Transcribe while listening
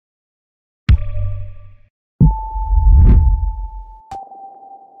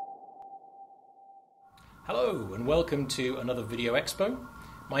Hello and welcome to another Video Expo.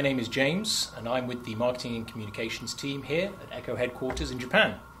 My name is James and I'm with the Marketing and Communications team here at EKO headquarters in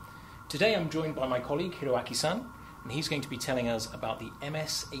Japan. Today I'm joined by my colleague Hiroaki-san, and he's going to be telling us about the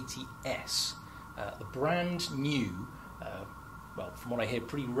MS-80S, the brand new, well, from what I hear,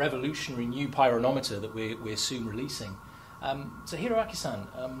 pretty revolutionary new pyranometer that we're soon releasing. So Hiroaki-san,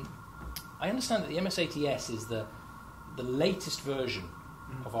 I understand that the MS-80S is the latest version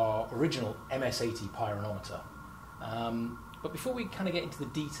of our original MS-80 pyranometer. But before we kind of get into the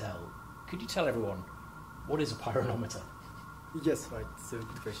detail, could you tell everyone what is a pyranometer? Yes, right. It's a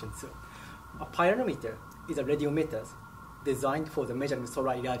good question. So, a pyranometer is a radiometer designed for the measuring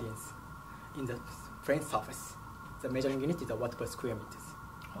solar irradiance in the plane surface. The measuring unit is a watt per square meters.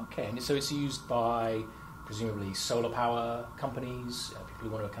 Okay, and so it's used by presumably solar power companies, people who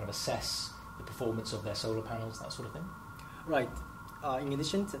want to kind of assess the performance of their solar panels, that sort of thing? Right. In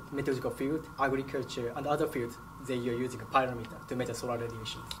addition to the meteorological field, agriculture, and other fields, they are using a pyranometer to measure solar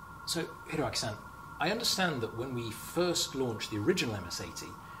radiation. So, Hiroaki-san, I understand that when we first launched the original MS-80,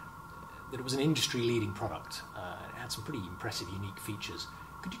 that it was an industry-leading product. It had some pretty impressive, unique features.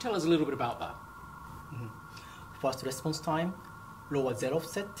 Could you tell us a little bit about that? Fast response time, lower zero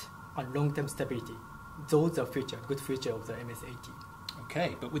offset, and long-term stability. Those are good features of the MS-80.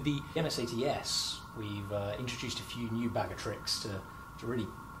 Okay, but with the MS-80S, we've introduced a few new bag of tricks to really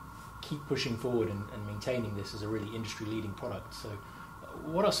keep pushing forward and maintaining this as a really industry-leading product. So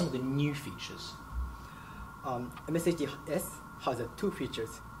what are some of the new features? MS-80S has two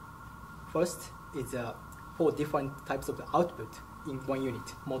features. First is 4 different types of the output in one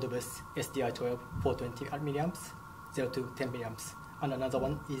unit, Modbus SDI12 420 milliamps, 0 to 10 milliamps. And another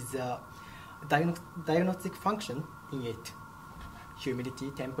one is diagnostic function in it, humidity,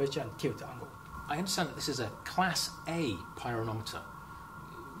 temperature, and tilt angle. I understand that this is a Class A pyranometer.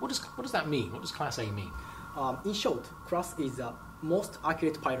 What does that mean? What does Class A mean? In short, Class is the most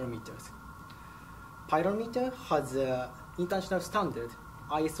accurate pyranometer. Pyranometer has an international standard,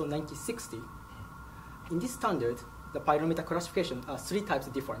 ISO 9060. In this standard, the pyranometer classification are 3 types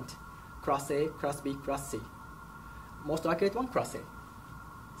different: Class A, Class B, Class C. Most accurate one, Class A.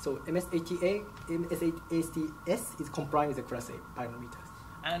 So MS-80S is complying with the Class A pyranometer.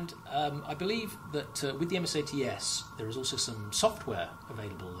 And I believe that with the MS-80S, there is also some software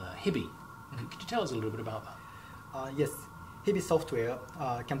available, HIBI. Could you tell us a little bit about that? Yes, HIBI software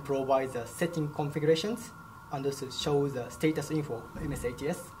can provide the setting configurations and also show the status info of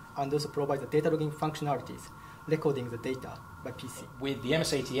MS-80S, and also provide the data logging functionalities, recording the data by PC. With the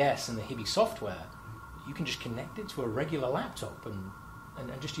MS-80S and the HIBI software, you can just connect it to a regular laptop and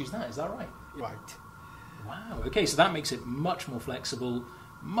just use that, is that right? Right. Wow, okay, so that makes it much more flexible,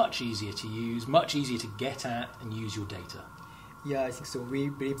 much easier to use, much easier to get at and use your data. Yeah, I think so. We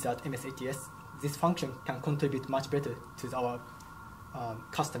believe that MS-80S, this function can contribute much better to our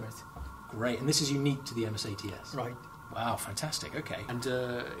customers. Great, and this is unique to the MS-80S? Right. Wow, fantastic, okay. And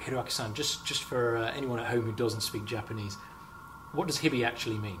Hiroaki-san, just for anyone at home who doesn't speak Japanese, what does HIBI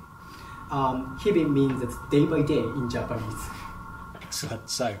actually mean? HIBI means it's day by day in Japanese. Excellent.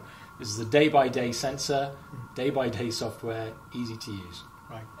 So this is a day-by-day sensor, day-by-day software, easy to use.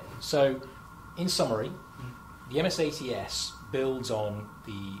 Right. So, in summary, the MS-80S builds on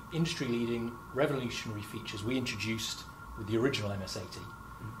the industry-leading revolutionary features we introduced with the original MS-80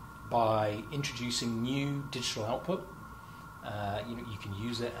 by introducing new digital output. You can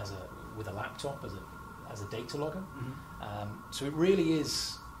use it with a laptop as a data logger. So it really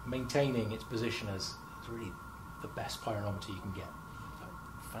is maintaining its position as really the best pyranometer you can get.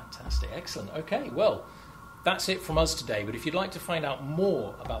 Fantastic, excellent. Okay, well, that's it from us today. But if you'd like to find out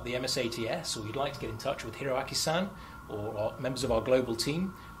more about the MS-80S, or you'd like to get in touch with Hiroaki-san or members of our global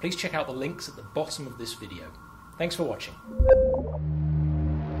team, please check out the links at the bottom of this video. Thanks for watching.